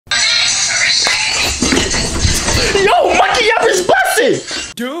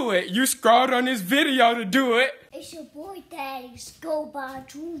Do it. You scrolled on this video to do it. It's your boy Daddy's Go by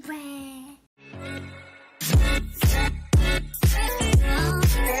Joovier.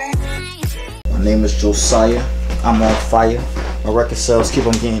 My name is Josiah. I'm on fire. My record sales keep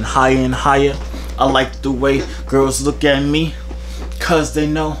on getting higher and higher. I like the way girls look at me, cause they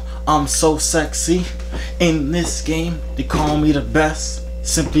know I'm so sexy. In this game, they call me the best,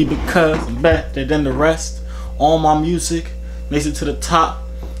 simply because I'm better than the rest. All my music makes it to the top.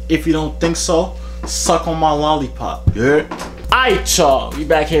 If you don't think so, suck on my lollipop. Yeah. Alright, y'all, we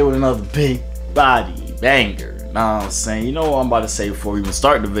back here with another big body banger. Know what I'm saying? You know what I'm about to say before we even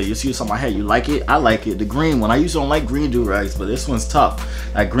start the video. See what's on my head. You like it? I like it. The green one. I usually don't like green do-rags, but this one's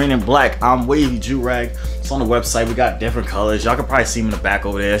tough. That green and black, I'm wavy do-rag. It's on the website. We got different colors. Y'all can probably see them in the back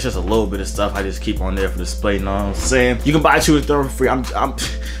over there. It's just a little bit of stuff I just keep on there for display. Know what I'm saying? You can buy 2 or 3 for free. I'm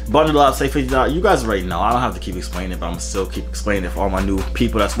bundled up, say $50. You guys already know. I don't have to keep explaining it, but I'm still keep explaining it for all my new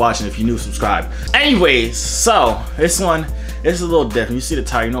people that's watching. If you're new, subscribe. Anyways, so this one, it's a little different. You see the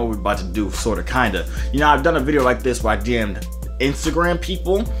title, you know what we're about to do, sort of, kinda. You know, I've done a video like this where I DM'd Instagram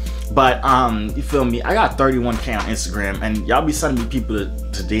people, but you feel me? I got 31K on Instagram, and y'all be sending me people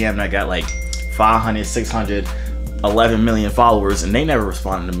to DM that got like 500, 600, 11 million followers, and they never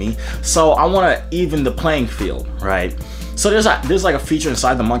responded to me. So I want to even the playing field, right? So there's like a feature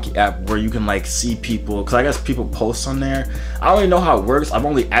inside the Monkey app where you can like see people, because I guess people post on there. I don't even know how it works. I've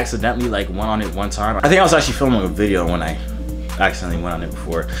only accidentally like went on it one time. I think I was actually filming a video when I accidentally went on it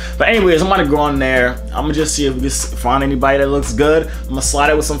before. But anyways, I'm gonna go on there. I'm gonna just see if we can find anybody that looks good. I'm gonna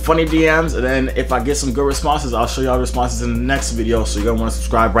slide it with some funny DMs, and then if I get some good responses, I'll show y'all the responses in the next video. So you're gonna want to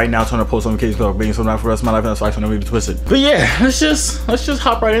subscribe right now, turn on post notifications for being so down for the rest of my life, and that's why I don't really twist it. But yeah, let's just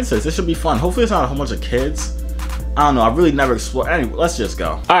hop right into this. This should be fun. Hopefully it's not a whole bunch of kids. I don't know, I've really never explored. Anyway, let's just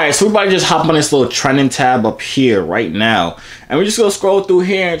go. Alright, so we're about to just hop on this little trending tab up here right now. And we're just gonna scroll through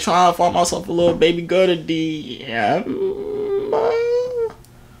here and try to find myself a little baby girl to DM.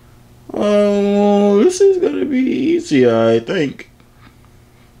 Oh, this is gonna be easy, I think.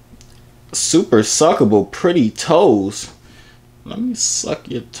 Super suckable, pretty toes. Let me suck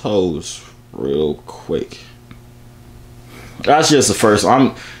your toes real quick. That's just the first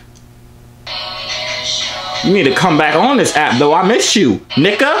one. You need to come back on this app, though. I miss you.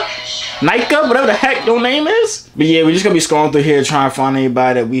 Nika, whatever the heck your name is. But yeah, we're just gonna be scrolling through here trying to find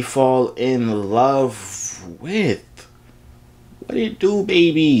anybody that we fall in love with. What do you do,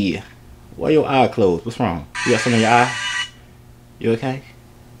 baby? Why your eye closed? What's wrong? You got something in your eye? You okay?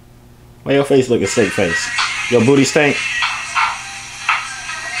 Why your face looking steak face? Your booty stink?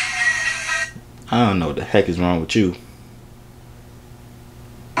 I don't know what the heck is wrong with you.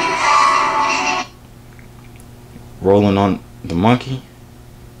 Rolling on the monkey.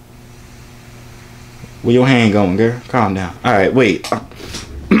 Where your hand going, girl? Calm down. Alright, wait.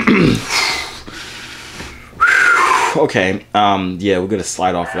 Okay, yeah, we're gonna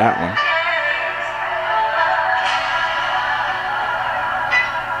slide off that one.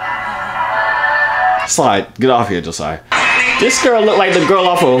 Slide, get off here, Josiah. This girl look like the girl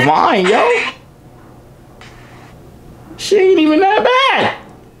off of Vine, yo. She ain't even that bad.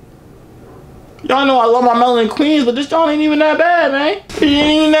 Y'all know I love my Melanin Queens, but this John ain't even that bad, man. She ain't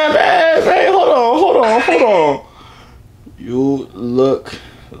even that bad, man. Hold on. You look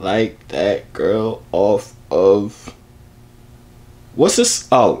like that girl off of... What's this?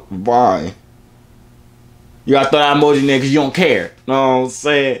 Oh, Vine. You gotta throw that emoji in there because you don't care. Know what I'm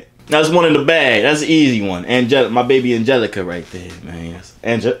saying? That's one in the bag. That's the easy one. My baby Angelica right there, man. That's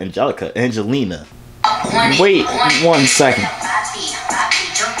Angelina. Wait 1 second.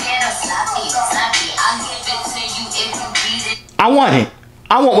 I want it.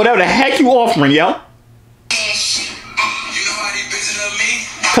 I want whatever the heck you offering, yo.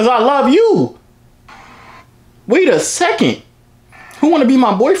 Cause I love you. Wait a second. Who wanna be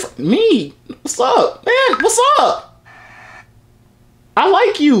my boyfriend? Me. What's up, man? What's up? I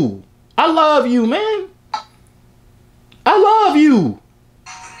like you. I love you, man. I love you.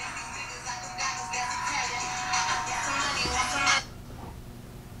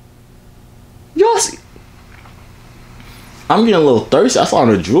 Y'all see? I'm getting a little thirsty. I saw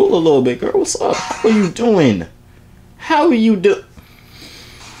her drool a little bit, girl. What's up? How are you doing? How are you doing?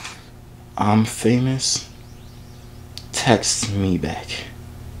 I'm famous. Text me back.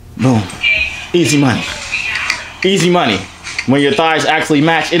 Boom. Easy money. Easy money. When your thighs actually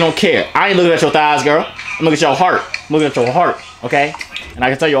match, it don't care. I ain't looking at your thighs, girl. I'm looking at your heart. I'm looking at your heart, okay? And I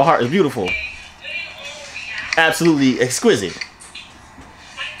can tell your heart is beautiful. Absolutely exquisite.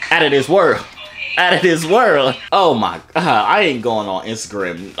 Out of this world. out of this world. Oh my god, I ain't going on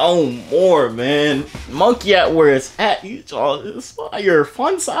Instagram no more, man. Monkey at where it's at. You your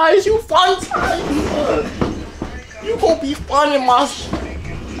fun size. You fun size. You gonna be fun in my.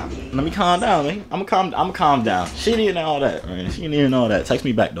 Let me calm down, man. I'm calm down. She didn't know all that, man. She didn't know all that. Text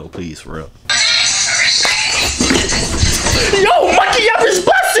me back though, please, for real. Yo, monkey up is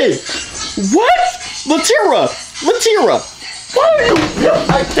busted. What? Latira, why are you built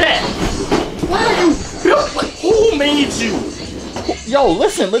like that? Why are you built like? Who made you? Yo,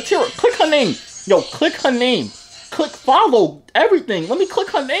 listen, Latira, click her name. Yo, click her name. Click follow everything. Let me click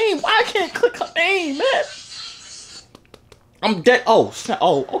her name. Why I can't click her name, man? I'm dead. Oh, snap.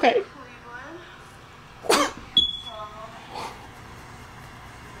 Oh, okay.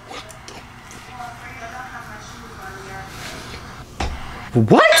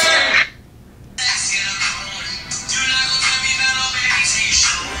 What?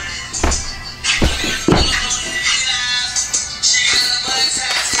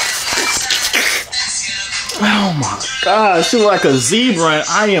 Oh my God, she look like a zebra and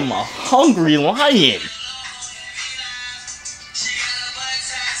I am a hungry lion.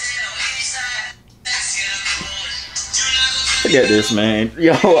 Forget this, man.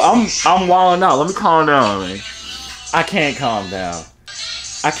 Yo, I'm wilding out. Let me calm down, man. I can't calm down.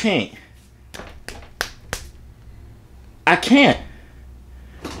 I can't. Can't,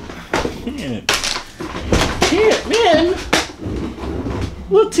 man.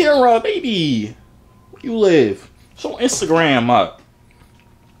 Latira, baby. Where you live? Show Instagram up.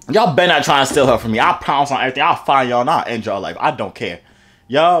 Y'all better not try and steal her from me. I promise on everything. I'll find y'all and I'll end y'all life. I don't care.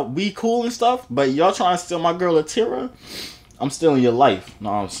 Y'all, we cool and stuff, but y'all trying to steal my girl Latira, I'm stealing your life.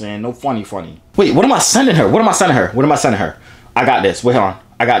 Know what I'm saying? No funny. Wait, what am I sending her? I got this. Wait, hold on.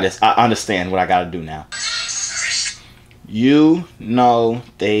 I got this. I understand what I gotta do now. You know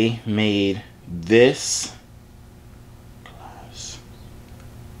they made this class.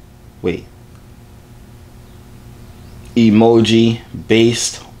 Wait. Emoji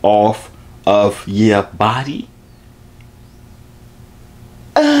based off of your body?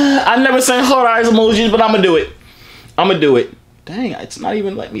 I never sent hard eyes emojis, but I'm gonna do it. Dang, it's not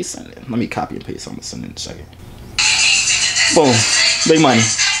even letting me send it. Let me copy and paste. I'm gonna send it in a second. Boom. Big money.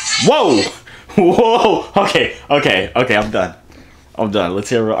 Whoa. Okay. I'm done.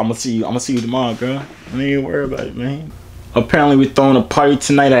 Latira, I'm gonna see you tomorrow, girl. Don't even worry about it, man. Apparently, we're throwing a party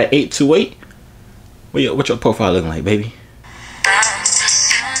tonight at 828. What your profile looking like, baby?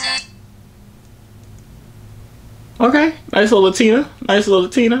 Okay, nice little Latina.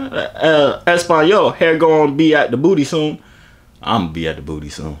 Espanol, hair gonna be at the booty soon. I'm gonna be at the booty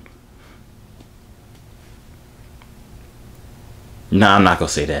soon. Nah, I'm not gonna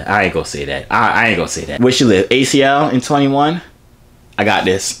say that. I ain't gonna say that. I ain't gonna say that. Where she live? ACL in 21? I got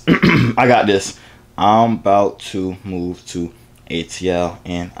this. I'm about to move to ATL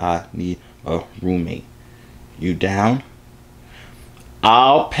and I need a roommate. You down?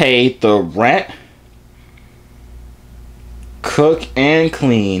 I'll pay the rent, cook and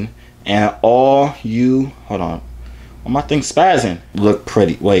clean, and all you... Hold on. Well, my thing's spazzing. Look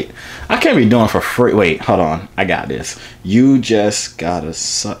pretty. Wait. I can't be doing for free. Wait, hold on. I got this. You just gotta...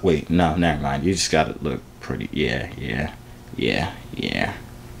 Wait, no, never mind. You just gotta look pretty. Yeah,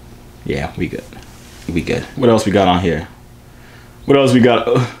 we good. What else we got on here? What else we got?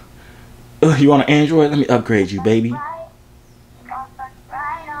 You want an Android? Let me upgrade you, baby.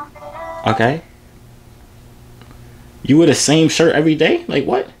 Okay. You wear the same shirt every day? Like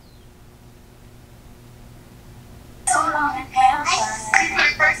what?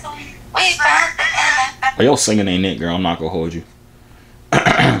 Oh, your singing ain't it, girl. I'm not gonna hold you.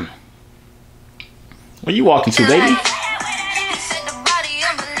 Where you walking to, baby?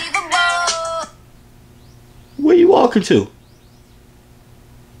 Where you walking to?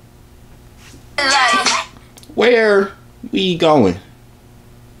 Where we going?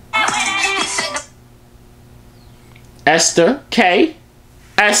 Esther K.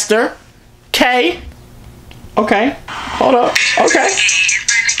 Okay. Hold up. Okay.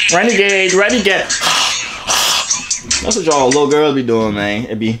 Renegade. That's what y'all little girls be doing, man.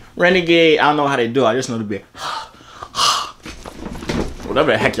 It be renegade. I don't know how they do it. I just know to be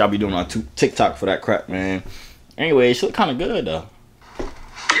whatever the heck y'all be doing on TikTok for that crap, man. Anyway, she look kind of good though.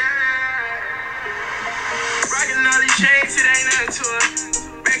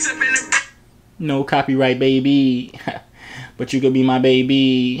 No copyright, baby. But you could be my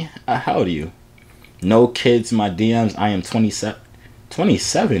baby. How old are you? No kids in my DMs. I am 27.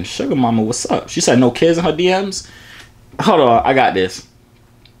 27? Sugar mama, what's up? She said no kids in her DMs? Hold on, I got this.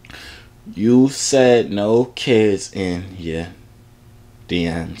 You said no kids in your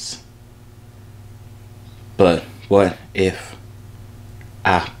DMs. But what if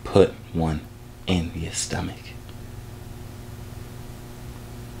I put one in your stomach?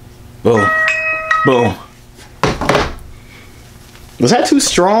 Boom. Boom. Was that too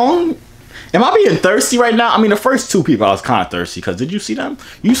strong? Am I being thirsty right now? I mean, the first two people I was kind of thirsty because did you see them?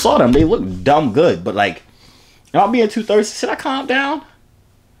 You saw them. They look dumb good. But like, am I being too thirsty? Should I calm down?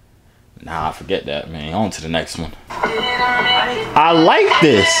 Nah, forget that, man. On to the next one. I like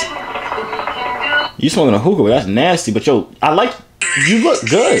this. You smoking a hookah, but that's nasty. But yo, I like, you look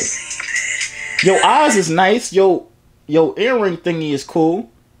good. Your eyes is nice. Your earring thingy is cool.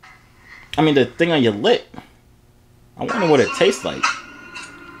 I mean, the thing on your lip. I wonder what it tastes like.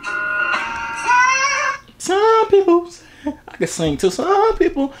 Some people, I can sing to some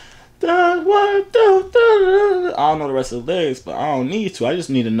people. I don't know the rest of the lyrics, but I don't need to. I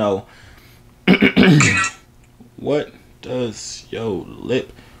just need to know. What does your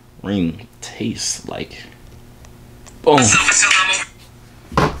lip ring taste like? Boom.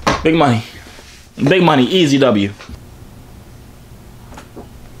 Big money. Big money. Easy W.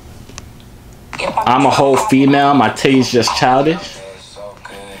 I'm a whole female. My taste just childish.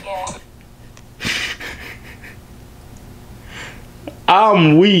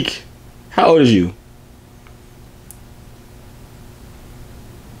 I'm weak. How old is you?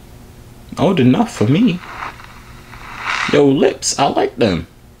 Old enough for me. Yo, lips, I like them.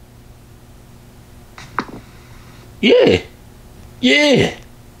 Yeah. Yeah.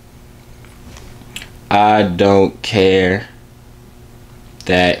 I don't care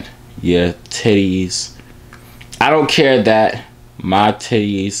that your titties. I don't care that my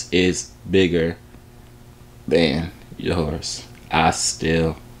titties is bigger than yours. I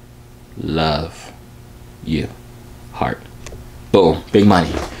still love you. Heart. Boom. Big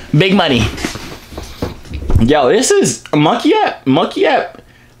money. Big money. Yo, this is Monkey App. Monkey App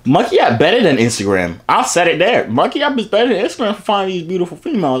better than Instagram. I said it there. Monkey App is better than Instagram for finding these beautiful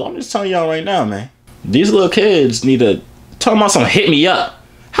females. I'm just telling y'all right now, man. These little kids need to talk about some hit me up.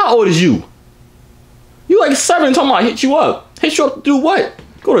 How old is you? You like 7 talking about hit you up. Hit you up to do what?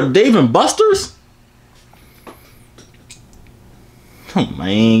 Go to Dave and Buster's? Oh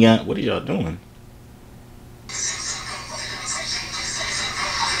man, what are y'all doing?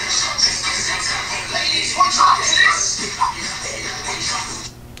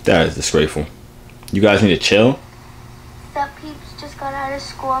 That is disgraceful. You guys need to chill. Sup peeps, just got out of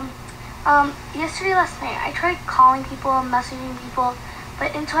school. Yesterday last night I tried calling people and messaging people,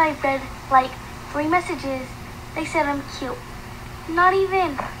 but until I read like 3 messages, they said I'm cute. Not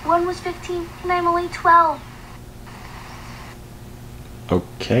even. One was 15 and I'm only 12.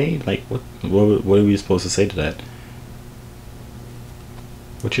 Okay, like what are we supposed to say to that?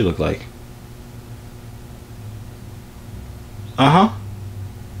 What you look like? Uh-huh.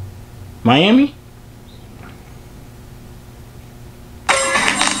 Miami?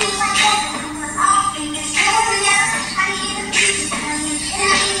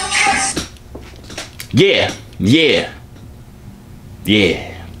 Yeah, yeah,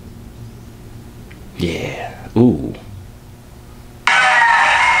 yeah, yeah. Ooh.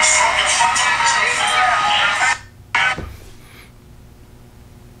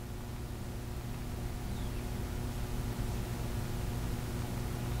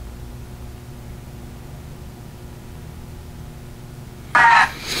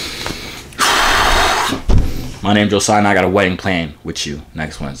 My name's Josiah and I got a wedding plan with you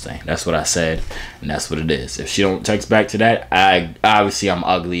next Wednesday. That's what I said, and that's what it is. If she don't text back to that, obviously I'm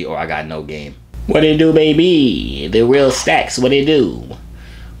ugly or I got no game. What it do, baby? The real stacks, what it do?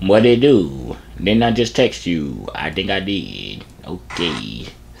 What it do? Didn't I just text you? I think I did. Okay,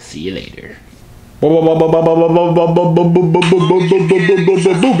 see you later.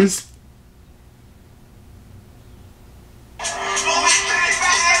 Boobies.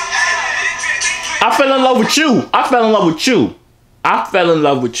 I fell in love with you. I fell in love with you. I fell in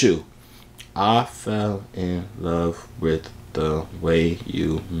love with you. I fell in love with the way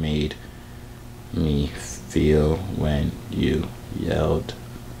you made me feel when you yelled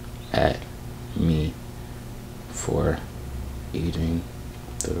at me for eating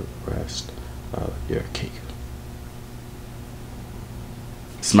the rest of your cake.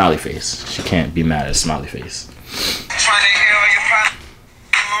 Smiley face. She can't be mad at a smiley face.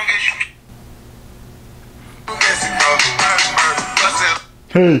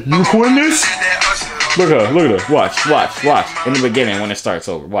 Hey, you recording this? Look at her, look at her. Watch, watch, watch. In the beginning when it starts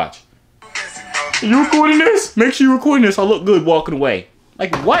over, watch. You recording this? Make sure you recording this. I look good walking away.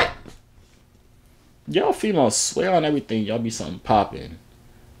 Like what? Y'all females swear on everything. Y'all be something popping.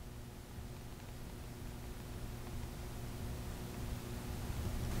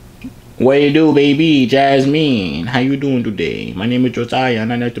 What you do, baby? Jasmine. How you doing today? My name is Josiah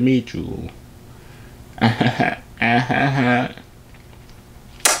and I'd like to meet you.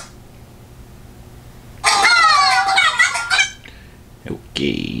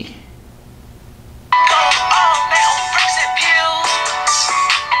 Okay.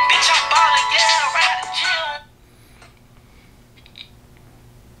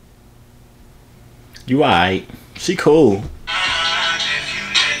 You alright? She cool.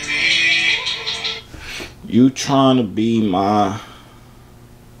 You trying to be my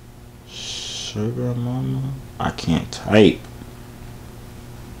sugar mama? I can't type.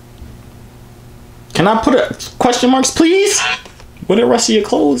 Can I put a question marks, please? Where the rest of your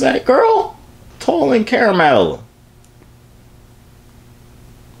clothes at, girl? Tall and caramel.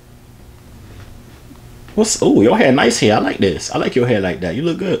 What's? Ooh, your hair nice hair. I like this. I like your hair like that. You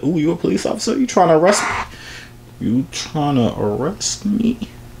look good. Ooh, you a police officer? You trying to arrest me? You trying to arrest me?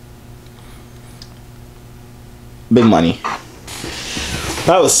 Big money.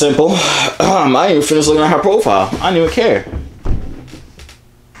 That was simple. I didn't even finish looking at her profile. I didn't even care.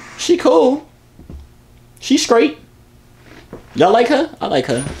 She cool. She straight. Y'all like her? I like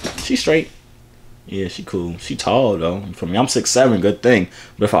her. She straight. Yeah, she cool. She tall though. For me, I'm 6'7", good thing.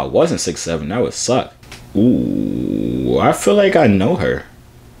 But if I wasn't 6'7", that would suck. Ooh, I feel like I know her.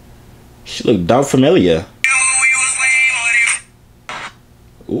 She look dumb familiar.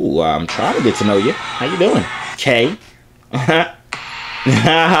 Ooh, I'm trying to get to know you. How you doing? Kay.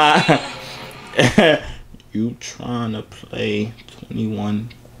 You trying to play 21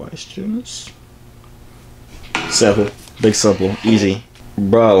 questions? Simple. Big simple. Easy.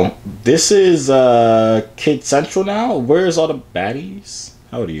 Bro, this is Kid Central now? Where's all the baddies?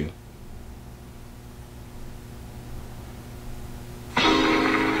 How old are you?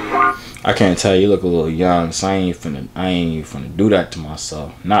 I can't tell, you look a little young, so I ain't finna do that to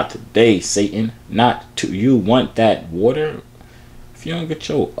myself. Not today, Satan. Not to you. Want that water? If you don't get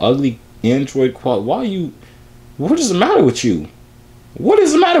your ugly Android quality, why you? What is the matter with you? What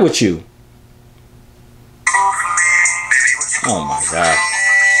is the matter with you? Oh my god.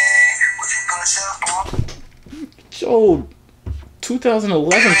 Get your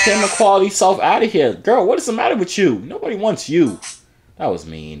 2011 camera quality self out of here. Girl, what is the matter with you? Nobody wants you. That was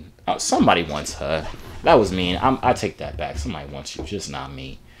mean. Somebody wants her. That was mean. I take that back. Somebody wants you, just not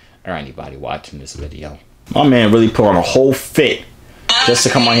me or anybody watching this video. My man really put on a whole fit just to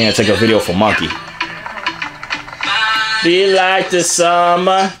come on here and take a video for Monkey. Do you like the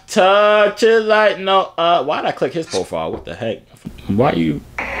summer? Touch it like no. Why'd I click his profile? What the heck? Why you?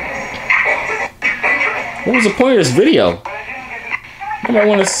 What was the point of this video? Nobody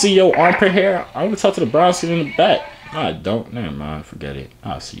want to see your armpit hair. I want to talk to the brown skin in the back. No, I don't. Never mind. Forget it.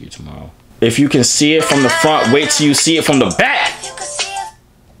 I'll see you tomorrow. If you can see it from the front, wait till you see it from the back.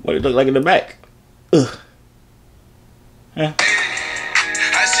 What it look like in the back? Ugh. Yeah.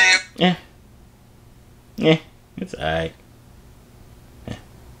 Yeah. Yeah. It's alright. Yeah.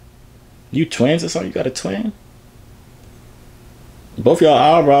 You twins or something? You got a twin? Both y'all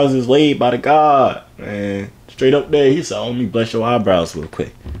eyebrows is laid by the God, man. Straight up there. He said, "Let me bless your eyebrows real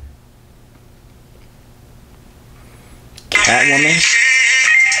quick." Catwoman.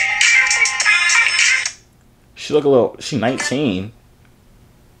 She look a little. She 19.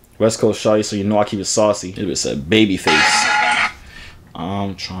 West Coast shawty, so you know I keep it saucy. It said baby face.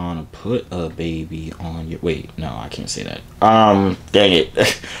 I'm trying to put a baby on your. Wait, no, I can't say that. Dang it.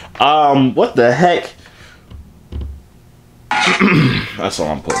 What the heck? That's all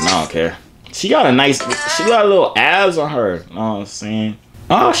I'm putting. I don't care. She got a nice. She got a little abs on her. You know what I'm saying?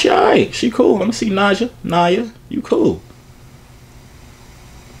 Oh, she alright. She cool. Let me see Naja. Naya, you cool.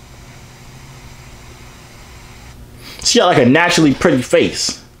 She got like a naturally pretty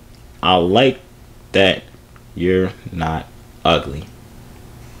face. I like that you're not ugly.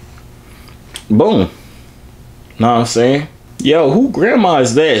 Boom. Know what I'm saying? Yo, who grandma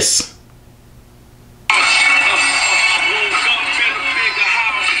is this?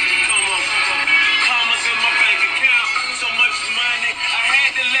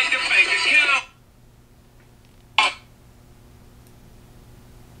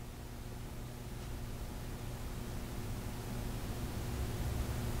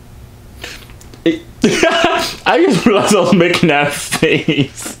 I just realized I was making that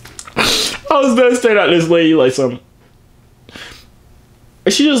face. I was gonna stare at this lady like some.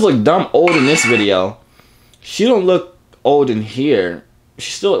 She just looked dumb old in this video. She don't look old in here.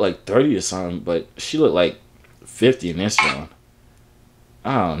 She still look like 30 or something, but she looked like 50 in this one.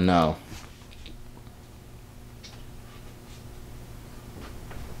 I don't know.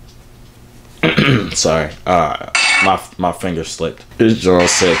 Sorry. My finger slipped. This girl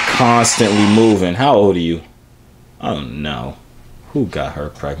said constantly moving. How old are you? Oh no. Who got her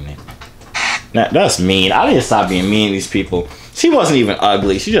pregnant? That's mean. I didn't stop being mean to these people. She wasn't even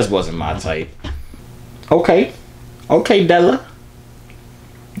ugly. She just wasn't my type. Okay. Okay, Della.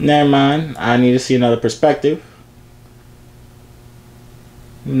 Never mind. I need to see another perspective.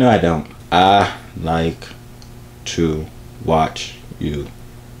 No, I don't. I like to watch you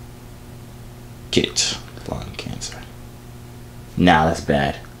get lung cancer. Nah, that's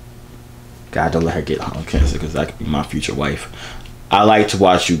bad. God, don't let her get lung cancer because that could be my future wife. I like to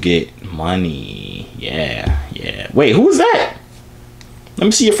watch you get money. Yeah, yeah. Wait, who is that? Let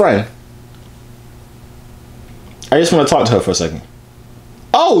me see your friend. I just want to talk to her for a second.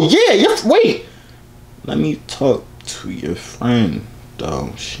 Oh, yeah. Wait. Let me talk to your friend,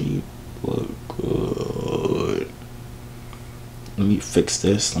 though. She look good. Let me fix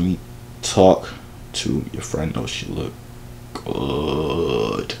this. Let me talk to your friend. Oh, she look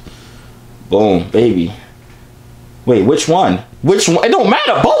good. Boom, baby. Wait, which one? Which one? It don't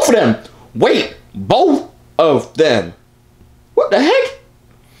matter. Both of them. Wait, both of them. What the heck?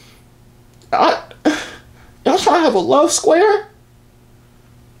 Y'all trying to have a love square?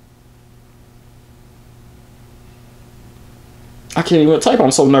 I can't even type.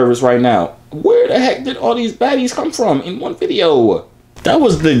 I'm so nervous right now. Where the heck did all these baddies come from in one video? That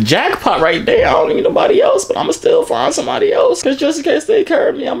was the jackpot right there. I don't need nobody else, but I'ma still find somebody else. Cause just in case they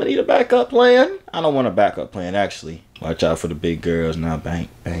carry me, I'm gonna need a backup plan. I don't want a backup plan, actually. Watch out for the big girls. Now bang,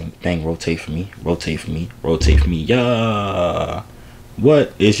 bang, bang, rotate for me. Rotate for me. Rotate for me. Yeah.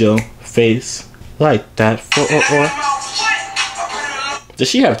 What is your face like that for? Does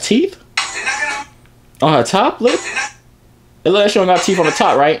she have teeth? On her top lip? It looks like she don't got teeth on the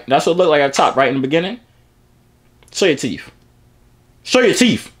top, right? That's what it looked like at the top, right in the beginning. Show your teeth. Show your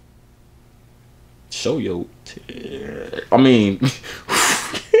teeth. Show your teeth. I mean,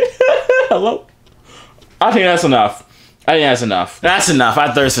 hello? I think that's enough. I think that's enough. That's enough.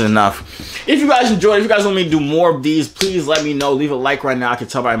 I thirsted enough. If you guys enjoyed, if you guys want me to do more of these, please let me know. Leave a like right now. I can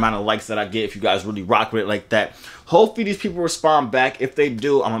tell by the amount of likes that I get if you guys really rock with it like that. Hopefully these people respond back. If they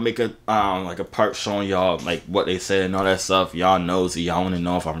do, I'm gonna make a like a part showing y'all like what they said and all that stuff. Y'all nosy. Y'all want to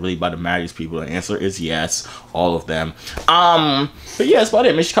know if I'm really about to marry these people. The answer is yes, all of them. But yeah, that's about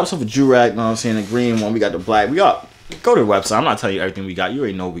it. Make sure you cop yourself a Joovier, you know what I'm saying? The green one. We got the black. We got. Go to the website. I'm not telling you everything we got. You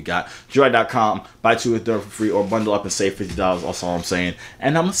already know what we got. Joovier.com. Buy 2 or 3 for free or bundle up and save $50. That's all I'm saying.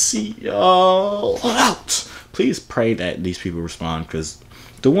 And I'm gonna see y'all out. Please pray that these people respond because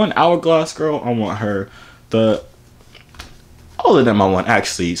the one hourglass girl, I want her. All of them I want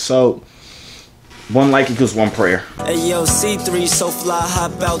actually. So 1 like equals 1 prayer. Hey yo, C3 so fly,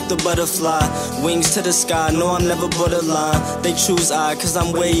 hop out the butterfly. Wings to the sky, no I'm never borderline. They choose I, cause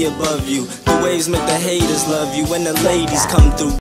I'm way above you. The waves make the haters love you when the ladies come through.